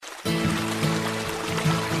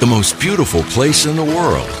the most beautiful place in the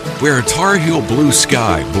world, where a Tar Heel blue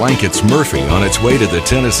sky blankets Murphy on its way to the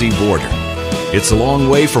Tennessee border. It's a long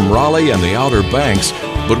way from Raleigh and the Outer Banks,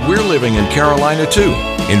 but we're living in Carolina too.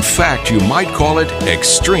 In fact, you might call it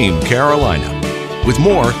Extreme Carolina. With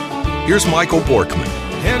more, here's Michael Borkman.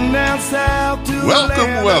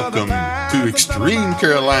 Welcome to Extreme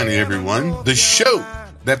Carolina, everyone. The show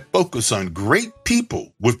that focuses on great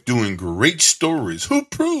people with doing great stories who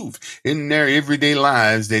prove in their everyday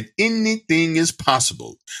lives that anything is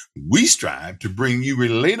possible. We strive to bring you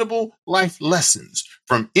relatable life lessons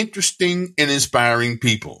from interesting and inspiring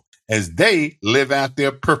people as they live out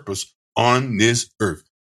their purpose on this earth.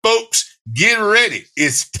 Folks, get ready.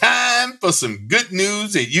 It's time for some good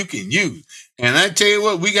news that you can use. And I tell you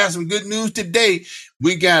what, we got some good news today.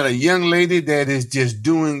 We got a young lady that is just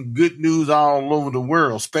doing good news all over the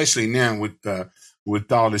world, especially now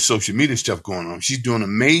with all this social media stuff going on. She's doing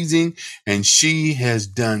amazing, and she has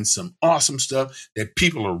done some awesome stuff that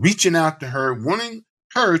people are reaching out to her, wanting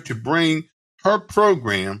her to bring her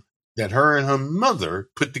program that her and her mother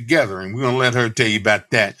put together, and we're going to let her tell you about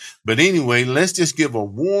that. But anyway, let's just give a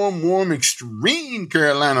warm, Extreme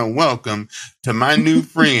Carolina welcome to my new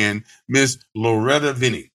friend, Miss Loretta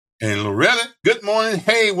Vinny. And Loretta, good morning.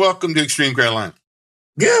 Hey, welcome to Extreme Carolina.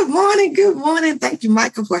 Good morning. Thank you,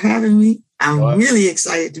 Michael, for having me. I'm really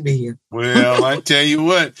excited to be here. Well, I tell you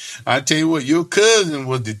what, your cousin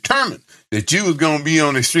was determined that you was going to be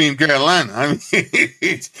on Extreme Carolina. I mean,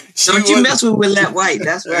 don't you mess with Willette White.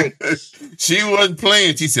 That's right. She wasn't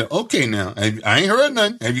playing. She said, okay, now, I ain't heard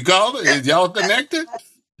nothing. Have you called her? Is y'all connected?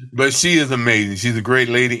 But she is amazing. She's a great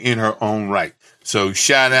lady in her own right. So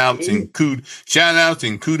shout outs and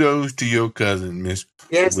kudos to your cousin, Miss.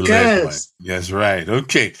 Yes, cuz. That's right.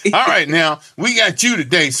 Okay. All right. Now we got you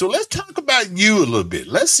today. So let's talk about you a little bit.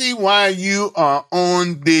 Let's see why you are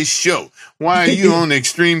on this show. Why are you on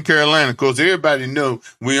Extreme Carolina? Because everybody know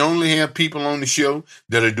we only have people on the show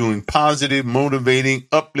that are doing positive, motivating,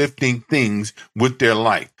 uplifting things with their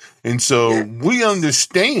life. And so we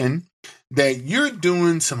understand that you're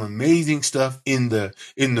doing some amazing stuff in the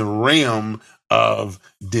realm of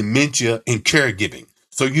dementia and caregiving.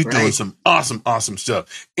 So you're doing some awesome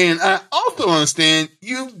stuff. And I also understand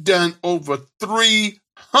you've done over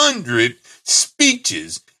 300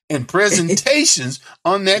 speeches and presentations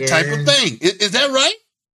on that type of thing. Is that right?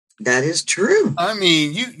 That is true. I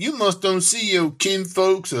mean, you must don't see your kin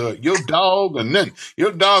folks or your dog or nothing.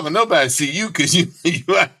 Your dog or nobody see you because you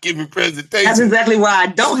are giving presentations. That's exactly why I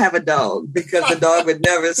don't have a dog, because the dog would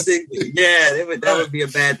never see me. Yeah, that would be a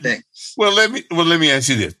bad thing. Well, let me ask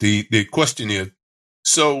you this. The question is,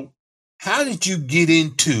 so how did you get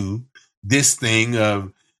into this thing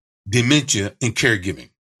of dementia and caregiving?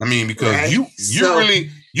 I mean, because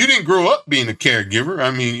you didn't grow up being a caregiver. I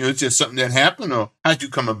mean, it's just something that happened, or how'd you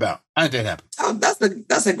come about? How did that happen? Oh,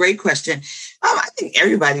 that's a great question. I think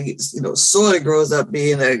everybody, sort of grows up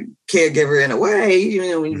being a caregiver in a way.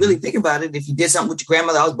 When you really think about it, if you did something with your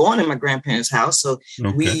grandmother, I was born in my grandparents' house, so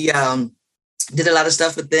we did a lot of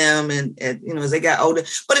stuff with them, and as they got older.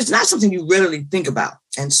 But it's not something you readily think about.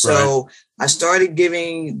 And so I started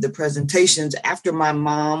giving the presentations after my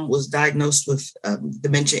mom was diagnosed with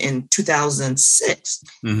dementia in 2006.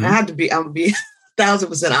 Mm-hmm. And I'm be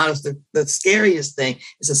 1,000% honest. The scariest thing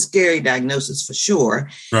is a scary diagnosis for sure.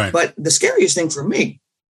 Right. But the scariest thing for me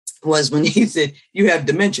was when he said, "You have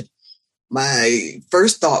dementia." My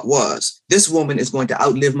first thought was, this woman is going to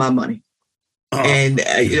outlive my money. Oh. And,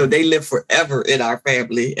 they live forever in our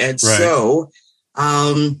family. And so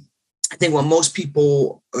I think what most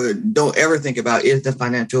people don't ever think about is the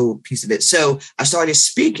financial piece of it. So I started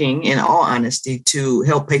speaking, in all honesty, to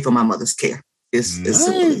help pay for my mother's care. It's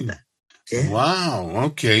simple as that. Yeah. Wow.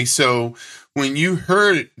 Okay. So when you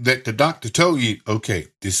heard that the doctor told you, okay,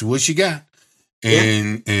 this is what you got.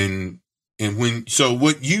 And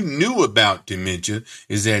what you knew about dementia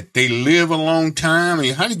is that they live a long time. I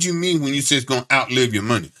mean, how did you mean when you said it's going to outlive your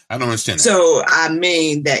money? I don't understand that. So I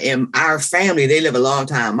mean that in our family, they live a long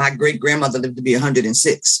time. My great grandmother lived to be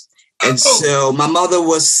 106. And so my mother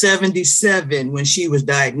was 77 when she was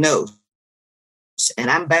diagnosed.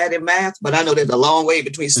 And I'm bad at math, but I know there's a long way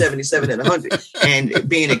between 77 and 100. And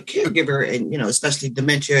being a caregiver, and especially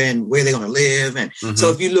dementia and where they're going to live. And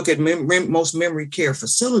so if you look at most memory care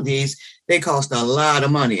facilities, they cost a lot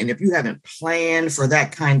of money. And if you haven't planned for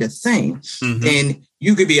that kind of thing, then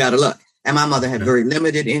you could be out of luck. And my mother had very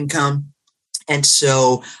limited income. And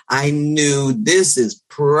so I knew this is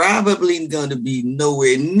probably going to be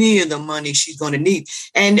nowhere near the money she's going to need.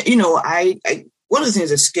 And, one of the things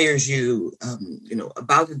that scares you,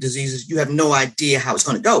 about the disease is you have no idea how it's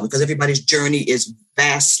going to go, because everybody's journey is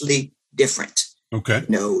vastly different. Okay.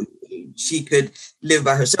 She could live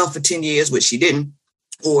by herself for 10 years, which she didn't,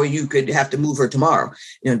 or you could have to move her tomorrow,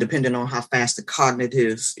 depending on how fast the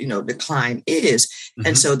cognitive, decline is. Mm-hmm.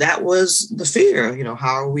 And so that was the fear,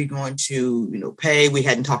 how are we going to, pay? We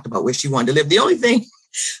hadn't talked about where she wanted to live. The only thing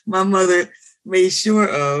my mother made sure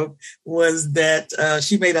of was that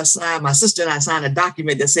she made us sign, my sister and I signed a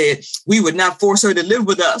document that said we would not force her to live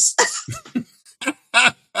with us.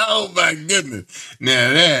 Oh my goodness.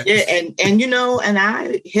 Now that. Yeah. And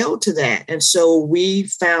I held to that. And so we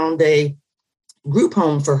found a group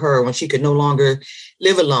home for her when she could no longer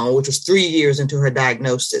live alone, which was 3 years into her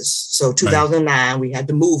diagnosis. So 2009, we had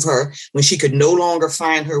to move her when she could no longer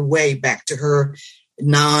find her way back to her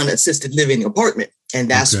non-assisted living apartment. And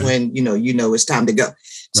that's when, it's time to go. Right.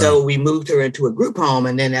 So we moved her into a group home.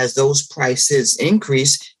 And then as those prices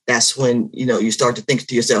increase, that's when, you start to think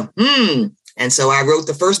to yourself, And so I wrote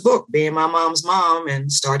the first book, Being My Mom's Mom,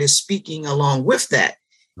 and started speaking along with that.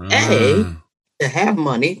 A, to have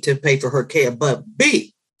money to pay for her care, but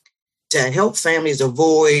B, to help families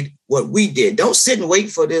avoid what we did. Don't sit and wait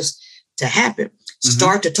for this to happen. Mm-hmm.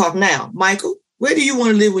 Start to talk now. Michael, where do you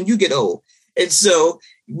want to live when you get old? And so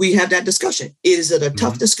we have that discussion. Is it a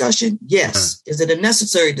tough discussion? Yes. Is it a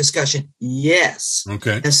necessary discussion? Yes.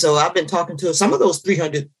 Okay. And so I've been talking to some of those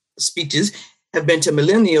 300 speeches have been to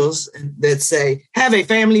millennials that say, have a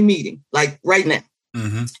family meeting, like right now.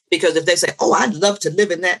 Mm-hmm. Because if they say, oh, I'd love to live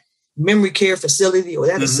in that memory care facility or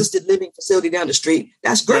that assisted living facility down the street,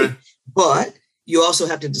 that's great. Right. But you also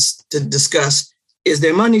have to discuss, is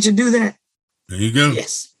there money to do that? There you go.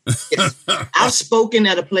 Yes. I've spoken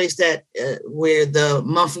at a place that where the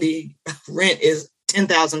monthly rent is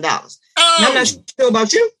 $10,000. I'm not sure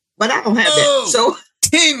about you, but I don't have that. So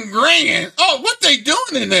 $10,000. Oh, what they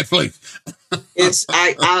doing in that place?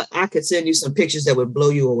 I could send you some pictures that would blow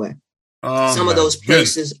you away. Oh, some of those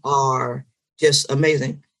places are just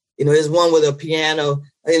amazing. There's one with a piano,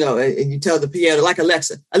 and you tell the piano, like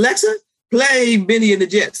Alexa, play Benny and the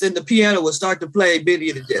Jets. And the piano will start to play Benny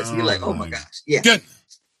and the Jets. And you're like, oh my gosh. Yeah. Good.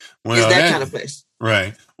 Well, it's that kind of place.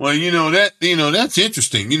 Right. Well, that's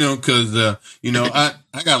interesting, because, I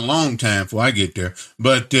got a long time before I get there,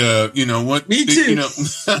 but, what, me too.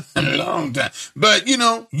 A long time, but,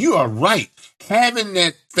 you are right. Having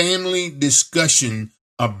that family discussion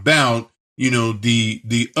about,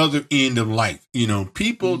 the other end of life,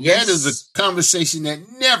 people, that is a conversation that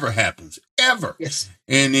never happens ever. Yes.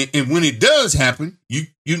 And when it does happen,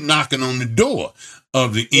 you're knocking on the door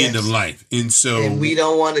of the end of life. And so we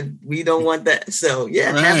don't want that. So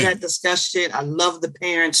have that discussion. I love the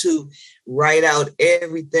parents who write out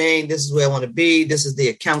everything. This is where I want to be. This is the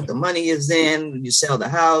account the money is in. You sell the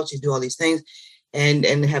house, you do all these things and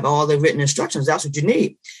have all the written instructions. That's what you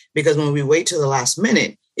need. Because when we wait till the last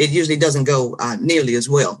minute, it usually doesn't go nearly as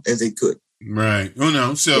well as it could. Right. Oh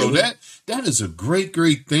no. So that is a great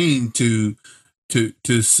thing to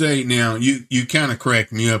say. Now you kind of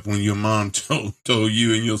cracked me up when your mom told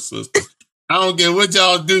you and your sister, I don't care what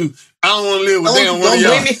y'all do. I don't want to live with damn one of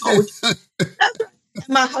y'all.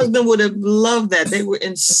 My husband would have loved that. They were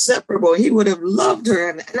inseparable. He would have loved her.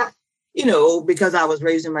 And because I was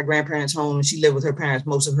raised in my grandparents' home and she lived with her parents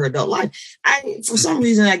most of her adult life. For some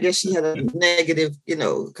reason, I guess she had a negative,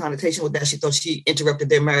 connotation with that. She thought she interrupted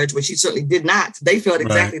their marriage, but she certainly did not. They felt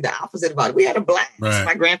exactly the opposite about it. We had a blast. Right.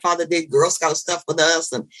 My grandfather did Girl Scout stuff with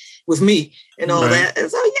us and with me and all that.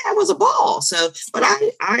 And so, it was a ball. So, but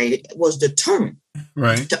I was determined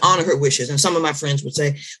to honor her wishes. And some of my friends would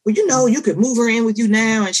say, well, you could move her in with you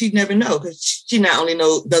now and she'd never know, because she not only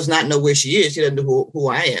does not know where she is, she doesn't know who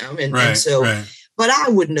I am. And so, but I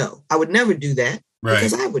would know. I would never do that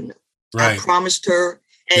because I would know. Right. I promised her.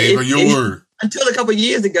 And gave her your word. Until a couple of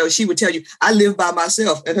years ago, she would tell you, I live by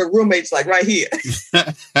myself and her roommate's like right here.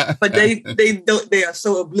 But they are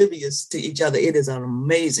so oblivious to each other. It is an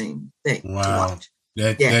amazing thing to watch.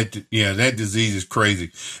 That disease is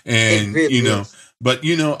crazy. And, really is. But,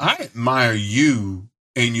 I admire you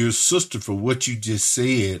and your sister for what you just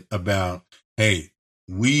said about, hey,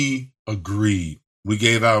 we agreed. We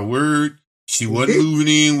gave our word. She wasn't moving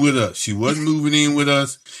in with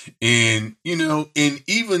us. And, and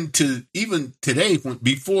even today,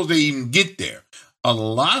 before they even get there, a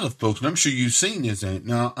lot of folks, and I'm sure you've seen this,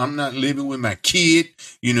 no, I'm not living with my kid.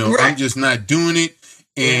 I'm just not doing it.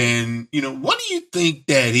 And, what do you think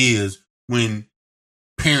that is when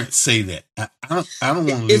parents say that? I don't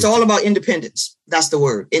want to. It's all about independence. That's the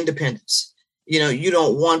word, independence. You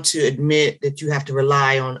don't want to admit that you have to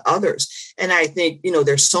rely on others. And I think,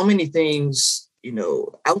 there's so many things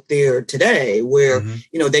out there today where,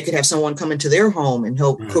 they could have someone come into their home and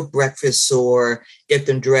help cook breakfast or get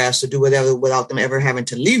them dressed or do whatever without them ever having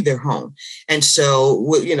to leave their home. And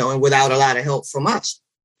so, and without a lot of help from us.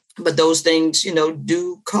 But those things,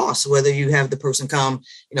 do cost, whether you have the person come,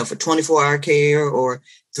 for 24-hour care or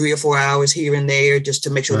 3 or 4 hours here and there just to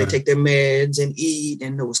make sure they take their meds and eat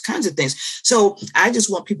and those kinds of things. So I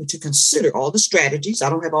just want people to consider all the strategies. I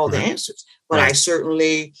don't have all the answers, but I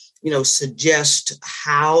certainly, suggest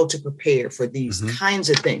how to prepare for these kinds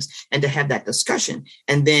of things and to have that discussion.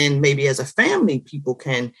 And then maybe as a family, people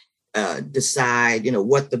can decide,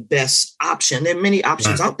 what the best option. There are many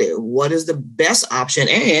options out there. What is the best option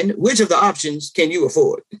and which of the options can you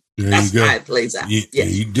afford? That's how it plays out.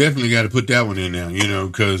 You definitely got to put that one in there,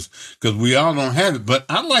 because we all don't have it. But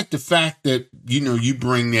I like the fact that, you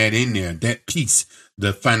bring that in there, that piece,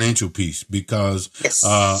 the financial piece, because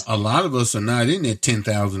a lot of us are not in that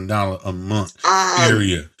 $10,000 a month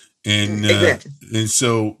area. And and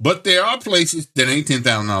so, but there are places that ain't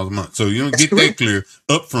 $10,000 a month, so you don't get that clear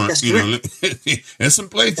up front. There's some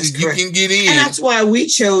places you can get in, and that's why we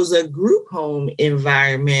chose a group home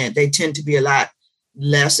environment. They tend to be a lot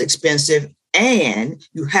less expensive, and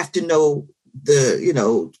you have to know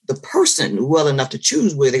the person well enough to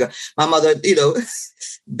choose where they go. My mother,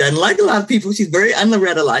 doesn't like a lot of people. She's very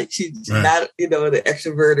un-Loretta-like. She's not, the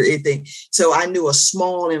extrovert or anything. So I knew a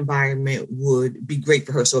small environment would be great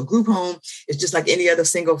for her. So a group home is just like any other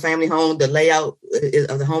single family home. The layout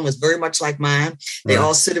of the home is very much like mine. They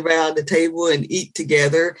all sit around the table and eat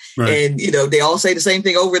together. And, they all say the same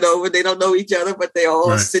thing over and over. They don't know each other, but they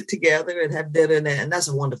all sit together and have dinner. And that's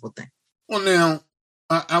a wonderful thing. Well, now,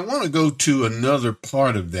 I want to go to another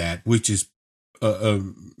part of that, which is,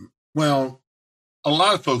 a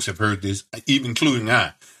lot of folks have heard this, even including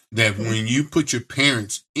I, that when you put your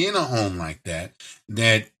parents in a home like that,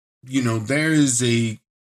 there is a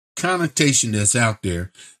connotation that's out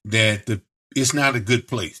there that it's not a good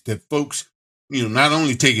place, that folks, not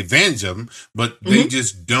only take advantage of them, but they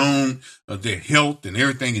just don't, their health and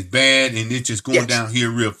everything is bad and it's just going down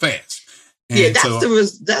here real fast. And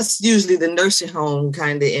that's usually the nursing home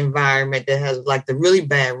kind of environment that has like the really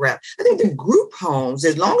bad rap. I think the group homes,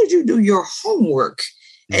 as long as you do your homework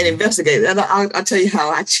and investigate, and I'll tell you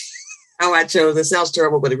how I chose. It sounds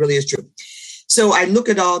terrible, but it really is true. So I look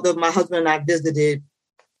at my husband and I visited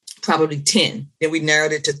probably 10. Then we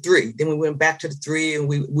narrowed it to 3. Then we went back to the 3 and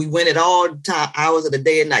we went at all hours of the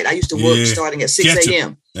day and night. I used to work starting at 6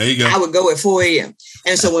 a.m. There you go. I would go at 4 a.m.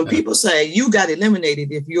 And so when people say you got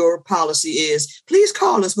eliminated, if your policy is, please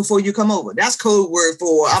call us before you come over. That's code word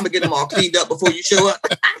for I'm going to get them all cleaned up before you show up.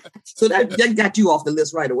 So that got you off the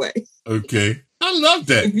list right away. Okay. I love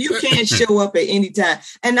that. If you can't show up at any time.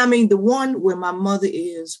 And I mean, the one where my mother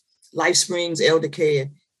is, Life Springs Elder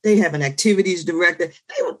Care, they have an activities director.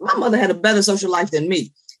 My mother had a better social life than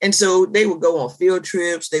me. And so they would go on field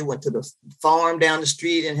trips. They went to the farm down the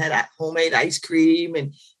street and had homemade ice cream.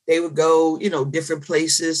 And they would go, different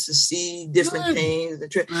places to see different things.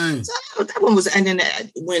 So that one was, and then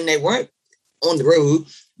when they weren't on the road,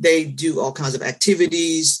 they do all kinds of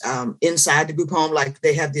activities inside the group home. Like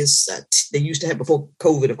they have this, they used to have before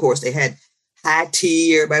COVID, of course, they had high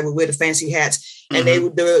tea. Everybody would wear the fancy hats. And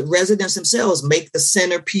the residents themselves make the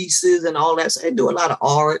centerpieces and all that. So they do a lot of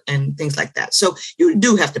art and things like that. So you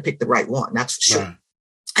do have to pick the right one. That's for sure.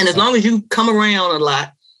 And as long as you come around a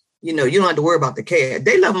lot, you don't have to worry about the care.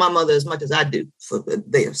 They love my mother as much as I do for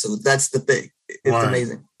there. So that's the thing. It's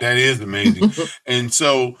amazing. That is amazing. And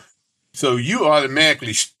so you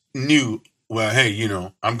automatically knew, well, hey,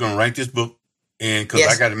 I'm going to write this book and because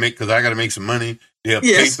I got to make some money. They'll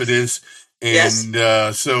pay for this.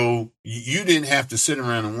 And so you didn't have to sit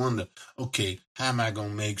around and wonder, okay, how am I going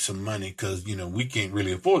to make some money? Because, we can't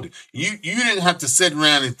really afford it. You didn't have to sit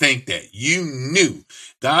around and think that. You knew.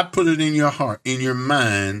 God put it in your heart, in your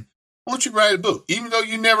mind. Why don't you write a book? Even though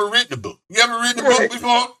you never written a book. You ever written a book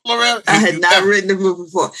before, Loretta? I had not written a book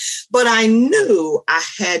before. But I knew I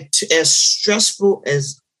had to, as stressful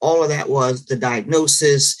as all of that was, the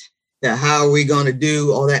diagnosis, the how are we going to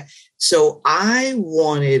do, all that. So I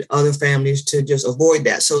wanted other families to just avoid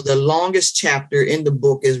that. So the longest chapter in the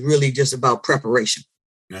book is really just about preparation.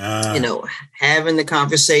 Having the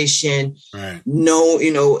conversation, at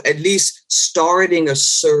least starting a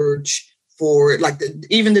search for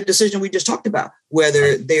even the decision we just talked about,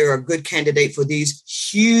 whether they're a good candidate for these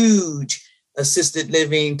huge assisted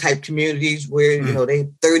living type communities where, they have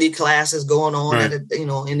 30 classes going on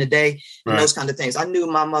in a day, and those kind of things. I knew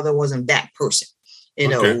my mother wasn't that person.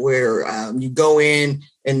 Where you go in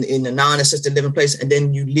a non-assisted living place and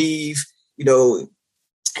then you leave,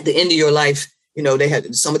 at the end of your life, They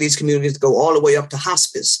had some of these communities go all the way up to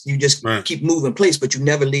hospice. You just keep moving place, but you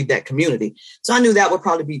never leave that community. So I knew that would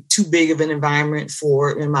probably be too big of an environment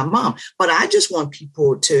for my mom. But I just want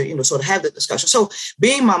people to, sort of have the discussion. So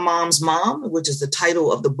being my mom's mom, which is the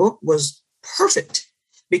title of the book, was perfect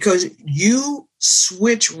because you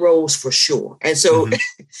switch roles for sure. And so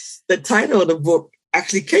the title of the book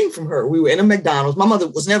actually came from her. We were in a McDonald's. My mother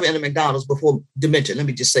was never in a McDonald's before dementia. Let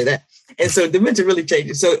me just say that. And so dementia really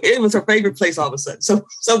changed it. So it was her favorite place all of a sudden.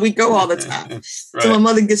 So we go all the time. So my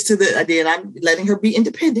mother gets to the idea, and I'm letting her be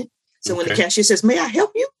independent. So when the cashier says, "May I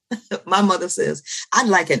help you?" my mother says, "I'd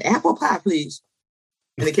like an apple pie, please."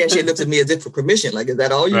 And the cashier looks at me as if for permission. Like, is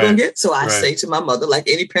that all you're going to get? So I say to my mother, like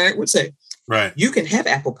any parent would say, "You can have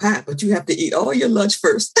apple pie, but you have to eat all your lunch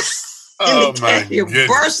first." And the cashier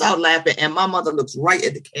bursts out laughing, and my mother looks right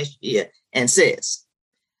at the cashier and says,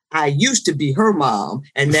 "I used to be her mom,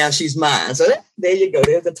 and now she's mine." So there you go.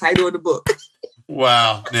 There's the title of the book.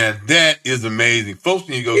 Wow. Now, that is amazing. Folks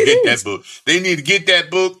need to go get that book. They need to get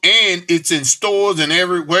that book, and it's in stores and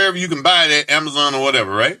wherever you can buy it at, Amazon or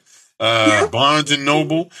whatever, right? Barnes and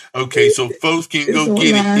Noble. Okay, so folks can go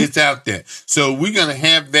get it. It's out there. So we're going to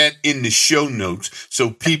have that in the show notes so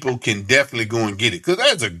people can definitely go and get it. Because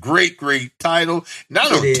that's a great, great title.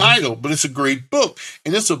 Not a title, but it's a great book.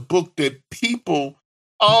 And it's a book that people,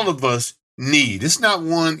 all of us, need. It's not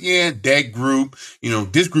one, that group,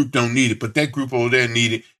 this group don't need it, but that group over there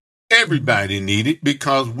need it. Everybody need it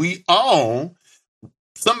because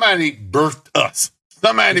somebody birthed us.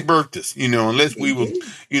 Somebody birthed us, unless we were,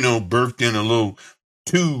 birthed in a little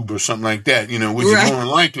tube or something like that, which is more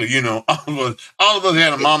likely, all of us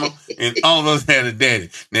had a mama and all of us had a daddy.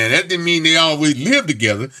 Now, that didn't mean they always lived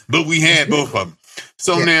together, but we had both of them.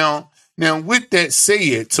 So now with that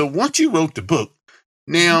said, so once you wrote the book,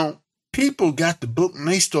 now people got the book and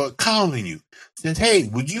they start calling you. Said, "Hey,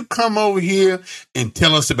 would you come over here and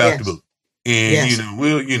tell us about the book?" And,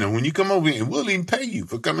 we'll, when you come over here, and we'll even pay you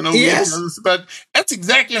for coming over here and tell us about it. That's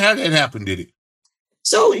exactly how that happened, did it?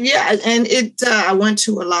 So, and I went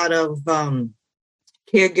to a lot of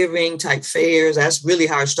caregiving type fairs. That's really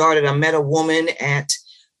how it started. I met a woman at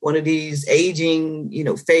one of these aging,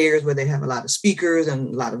 fairs where they have a lot of speakers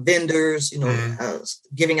and a lot of vendors,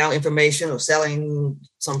 giving out information or selling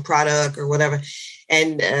some product or whatever.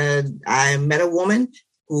 And I met a woman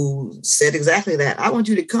who said exactly that. "I want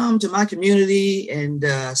you to come to my community and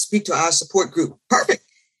speak to our support group." Perfect.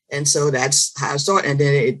 And so that's how I started. And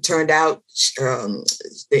then it turned out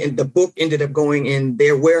the book ended up going in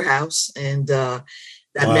their warehouse. And that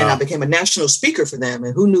meant I became a national speaker for them.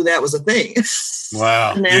 And who knew that was a thing?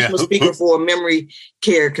 Wow. A national speaker for a memory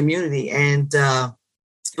care community. And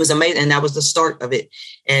it was amazing. And that was the start of it.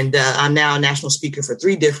 And I'm now a national speaker for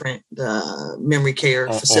 3 different memory care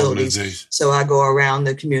facilities. So I go around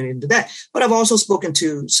the community and do that. But I've also spoken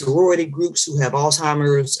to sorority groups who have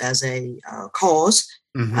Alzheimer's as a cause,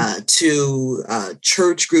 to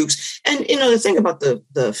church groups. And, the thing about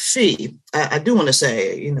the fee, I do want to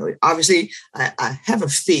say, obviously I have a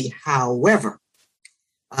fee. However,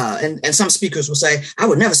 and some speakers will say, "I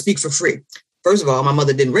would never speak for free." First of all, my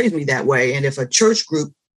mother didn't raise me that way. And if a church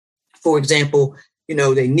group, for example,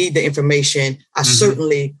 they need the information, I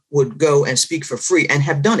certainly would go and speak for free and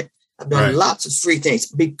have done it. I've done lots of free things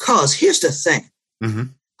because here's the thing.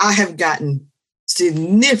 I have gotten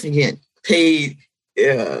significant paid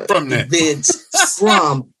bids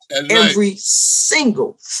from every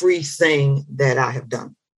single free thing that I have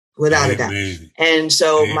done, without a doubt. And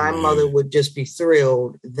so my mother would just be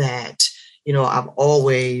thrilled that, I've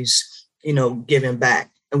always, given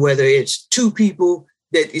back. And whether it's 2 people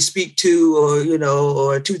that you speak to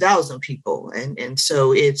or 2,000 people. And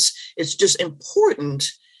so it's just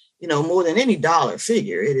important, more than any dollar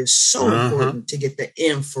figure. It is so important to get the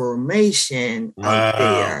information out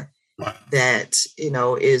there that,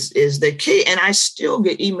 is the key. And I still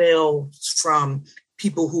get emails from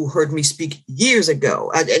people who heard me speak years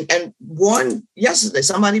ago. And one yesterday,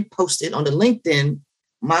 somebody posted on the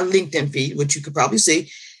my LinkedIn feed, which you could probably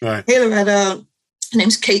see. Hey, Loretta, her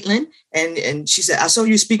name's Caitlin. And she said, "I saw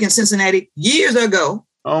you speak in Cincinnati years ago."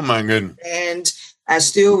 Oh, my goodness. And I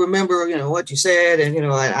still remember, what you said. And,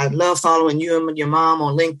 I love following you and your mom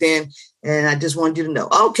on LinkedIn. And I just wanted you to know.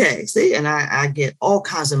 Okay, see, and I get all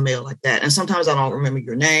kinds of mail like that. And sometimes I don't remember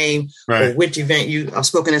your name or which event I've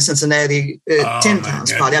spoken in Cincinnati 10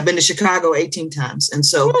 times probably. I've been to Chicago 18 times. And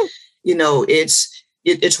so,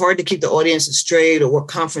 it's hard to keep the audience straight or what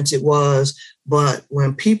conference it was. But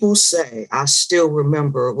when people say, "I still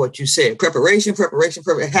remember what you said," preparation,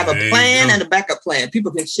 have a plan and a backup plan.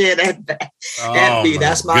 People can share that.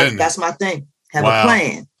 That's my thing. Have a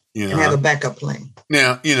plan and have a backup plan.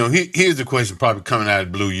 Now, here's the question probably coming out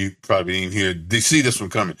of the blue. You probably didn't hear. They see this one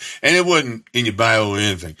coming. And it wasn't in your bio or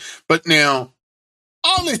anything. But now,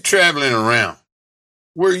 all this traveling around,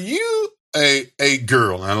 were you a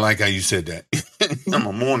girl? I like how you said that. I'm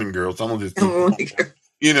a morning girl, so I'm going to just,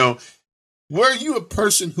 were you a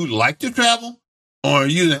person who liked to travel? Or are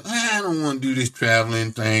you like, I don't want to do this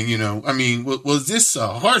traveling thing, I mean, was this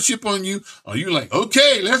a hardship on you? Or you like,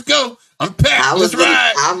 okay, let's go. I'm packed. Let's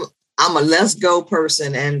ride. I'm a let's go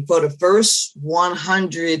person. And for the first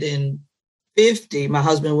 150, my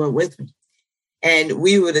husband went with me. And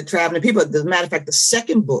we were the traveling people. As a matter of fact, the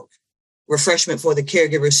second book, Refreshment for the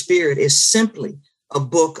Caregiver Spirit, is simply a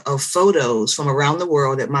book of photos from around the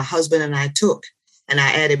world that my husband and I took. And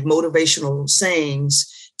I added motivational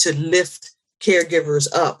sayings to lift caregivers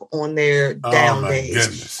up on their down days.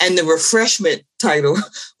 Goodness. And the refreshment title,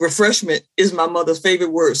 refreshment, is my mother's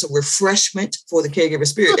favorite word. So refreshment for the caregiver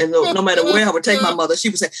spirit. And no matter where I would take my mother, she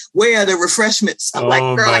would say, where are the refreshments? I'm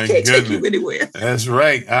like, girl, I can't take you anywhere. That's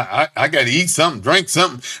right. I got to eat something, drink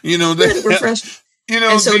something, Refreshment.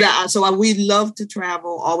 And so we love to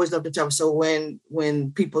travel, always love to travel. So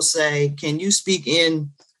when people say, can you speak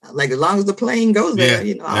in, like, as long as the plane goes there,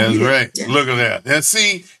 I'll that's right. Yeah. Look at that. Now,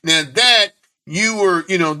 see, that you were,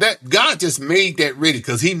 that God just made that ready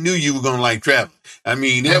because he knew you were going to like travel. I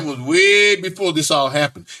mean, that was way before this all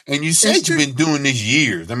happened. And you said you've been doing this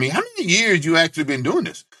years. I mean, how many years you actually been doing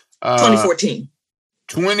this? 2014.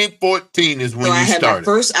 2014 is when you started.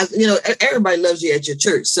 First, everybody loves you at your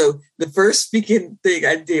church. So the first speaking thing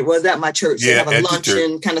I did was at my church. They have a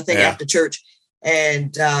luncheon kind of thing after church.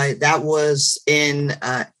 And that was in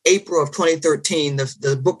April of 2013.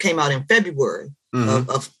 The book came out in February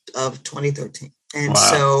of 2013. And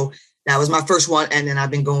so that was my first one. And then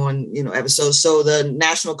I've been going, ever so. So the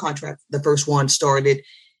national contract, the first one started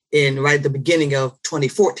right at the beginning of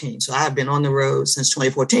 2014. So I've been on the road since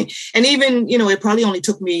 2014. And even, it probably only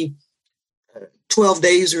took me 12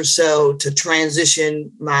 days or so to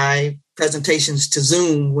transition my presentations to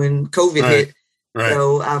Zoom when COVID hit. Right.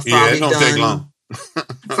 So I've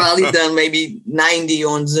probably done maybe 90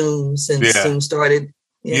 on Zoom since Zoom started.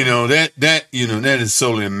 Yeah. That is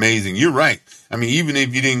so amazing. You're right. I mean, even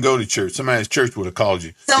if you didn't go to church, somebody's church would have called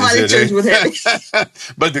you. Somebody's church would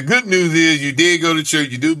have. But the good news is you did go to church.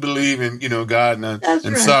 You do believe in, God. And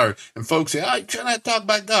I'm sorry. And folks say, I try not to talk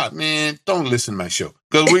about God. Man, don't listen to my show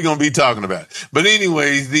because we're going to be talking about it. But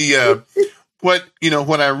anyways, what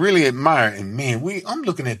I really admire, and man, I'm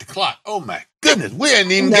looking at the clock. Oh my goodness, we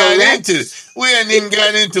hadn't even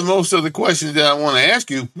got into most of the questions that I want to ask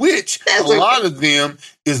you, which lot of them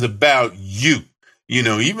is about you.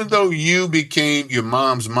 Even though you became your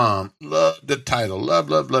mom's mom, love the title, love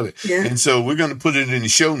it. Yeah. And so we're going to put it in the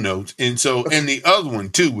show notes. And so, and the other one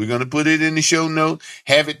too, we're going to put it in the show note,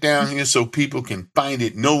 have it down here so people can find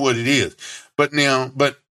it, know what it is. But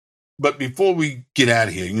before we get out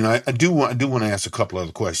of here, I do want to ask a couple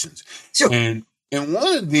other questions. Sure. And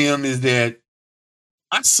one of them is that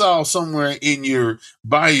I saw somewhere in your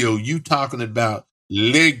bio you talking about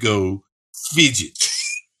Lego fidget.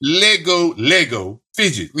 Lego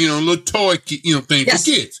fidget, little toy, thing for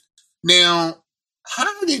kids. Now,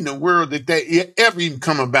 how in the world did that ever even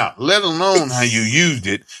come about, let alone how you used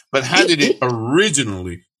it, but how did it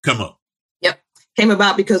originally come up? Yep. Came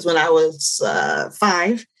about because when I was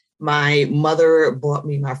 5, my mother bought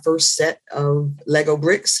me my first set of Lego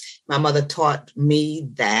bricks. My mother taught me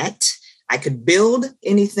that I could build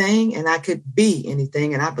anything and I could be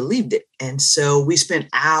anything, and I believed it. And so we spent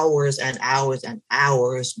hours and hours and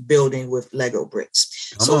hours building with Lego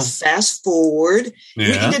bricks. Fast forward, we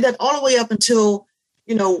did that all the way up until,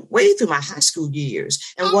 way through my high school years.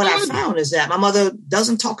 And what I found is that my mother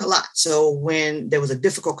doesn't talk a lot. So when there was a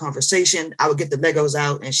difficult conversation, I would get the Legos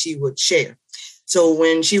out and she would share. So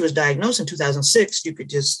when she was diagnosed in 2006, you could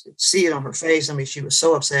just see it on her face. I mean, she was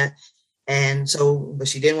so upset. And so, but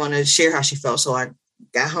she didn't want to share how she felt. So I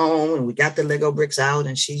got home and we got the Lego bricks out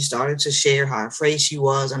and she started to share how afraid she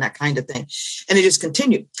was and that kind of thing. And it just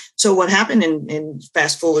continued. So what happened in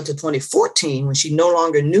fast forward to 2014, when she no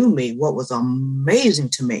longer knew me, what was amazing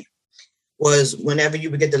to me was whenever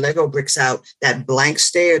you would get the Lego bricks out, that blank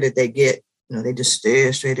stare that they get, they just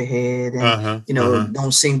stare straight ahead and,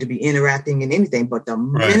 don't seem to be interacting in anything. But the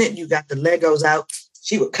minute you got the Legos out,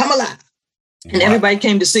 she would come alive. And everybody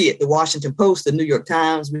came to see it. The Washington Post, the New York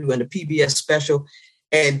Times, we were in a PBS special.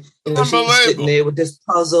 And, she was sitting there with this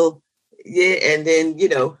puzzle. Yeah. And then,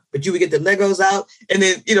 but you would get the Legos out. And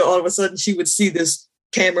then, all of a sudden she would see this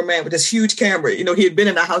cameraman with this huge camera. He had been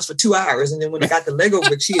in the house for 2 hours. And then when I got the Lego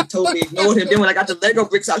bricks, she had totally ignored him. Then when I got the Lego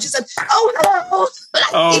bricks out, she said, "Oh, no."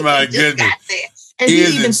 Oh, my goodness. And he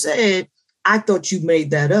even said, I thought you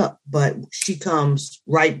made that up, but she comes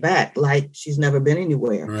right back like she's never been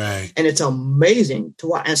anywhere. Right. And it's amazing to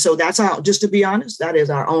watch. And so that's just to be honest, that is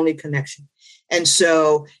our only connection. And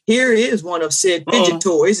so here is one of Sid fidget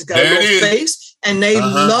toys. It's got a little face, and they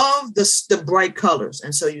love the bright colors.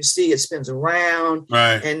 And so you see it spins around,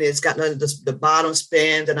 and it's got the bottom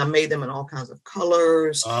spins, and I made them in all kinds of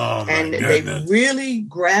colors. And they really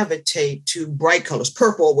gravitate to bright colors.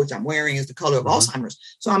 Purple, which I'm wearing, is the color of Alzheimer's.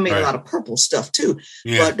 So I made a lot of purple stuff too.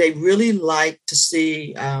 Yeah. But they really like to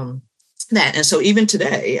see that. And so even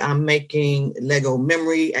today, I'm making Lego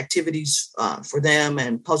memory activities for them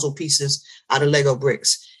and puzzle pieces out of Lego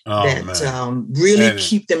bricks that really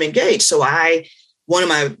keep them engaged. So one of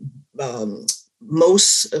my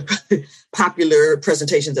most popular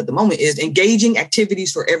presentations at the moment is engaging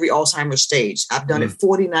activities for every Alzheimer's stage. I've done it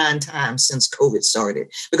 49 times since COVID started,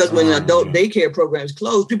 because when adult daycare programs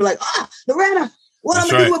closed, people are like, Loretta, what am I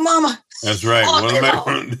going to do with mama? That's right. What am I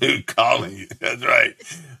going to do? Calling you. That's right.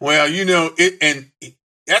 Well,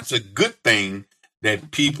 that's a good thing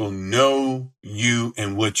that people know you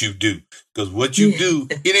and what you do. Because what you do,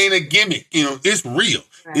 it ain't a gimmick. It's real.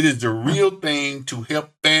 Right. It is the real thing to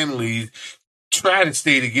help families try to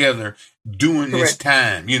stay together during this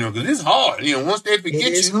time. Because it's hard. Once they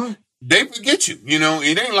forget you, they forget you.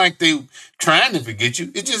 It ain't like they trying to forget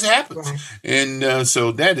you. It just happens. Right. And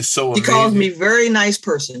so that is so amazing. He calls me very nice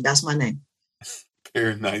person. That's my name.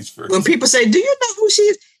 Very nice person. When people say, do you know who she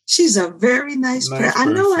is? She's a very nice person.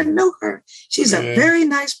 I know her. She's a very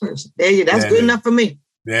nice person. That's good enough for me.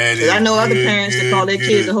 Because I know other parents that call their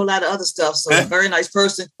kids a whole lot of other stuff. So a very nice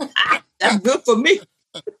person, that's good for me.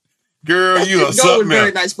 Girl, you are something else.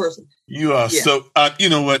 Very nice person. You are so, you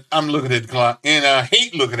know what? I'm looking at the clock, and I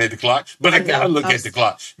hate looking at the clock, but I got to look at the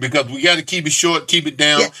clock because we got to keep it short, keep it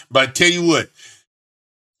down. Yeah. But I tell you what,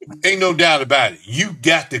 ain't no doubt about it. You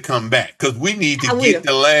got to come back because we need to get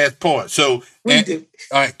the last part. So, we do.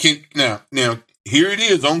 All right, now, here it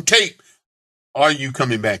is on tape. Are you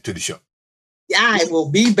coming back to the show? I will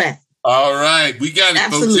be back. All right. We got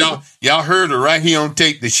it, folks. Y'all heard her right here on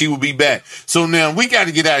tape that she will be back. So now we got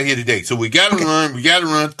to get out of here today. So we got to run. We got to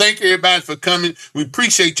run. Thank everybody for coming. We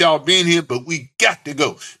appreciate y'all being here, but we got to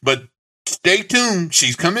go. But stay tuned.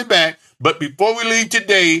 She's coming back. But before we leave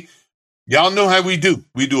today, y'all know how we do.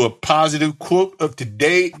 We do a positive quote of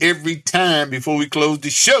today every time before we close the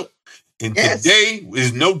show. And today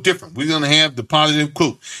is no different. We're going to have the positive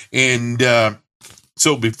quote. And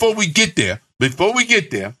so before we get there,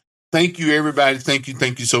 thank you, everybody. Thank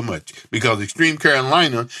you so much. Because Extreme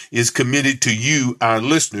Carolina is committed to you, our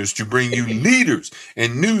listeners, to bring you leaders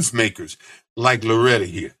and newsmakers like Loretta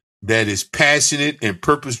here that is passionate and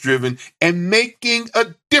purpose-driven and making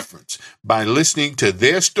a difference. By listening to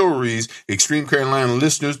their stories, Extreme Carolina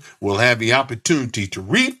listeners will have the opportunity to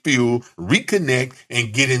refuel, reconnect,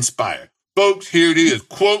 and get inspired. Folks, here it is.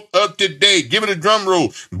 Quote of the day. Give it a drum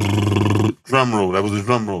roll. Drum roll. That was a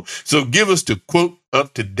drum roll. So give us the quote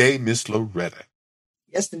of today, Miss Loretta.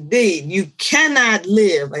 Yes, indeed. You cannot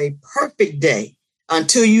live a perfect day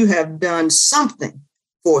until you have done something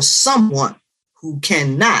for someone who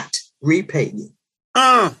cannot repay you.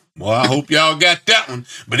 Well, I hope y'all got that one.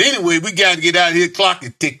 But anyway, we got to get out of here. Clock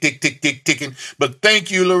is tick, tick, tick, tick, ticking. But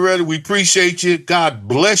thank you, Loretta. We appreciate you. God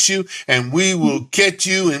bless you. And we will catch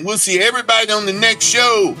you. And we'll see everybody on the next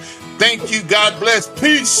show. Thank you. God bless.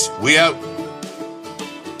 Peace. We out.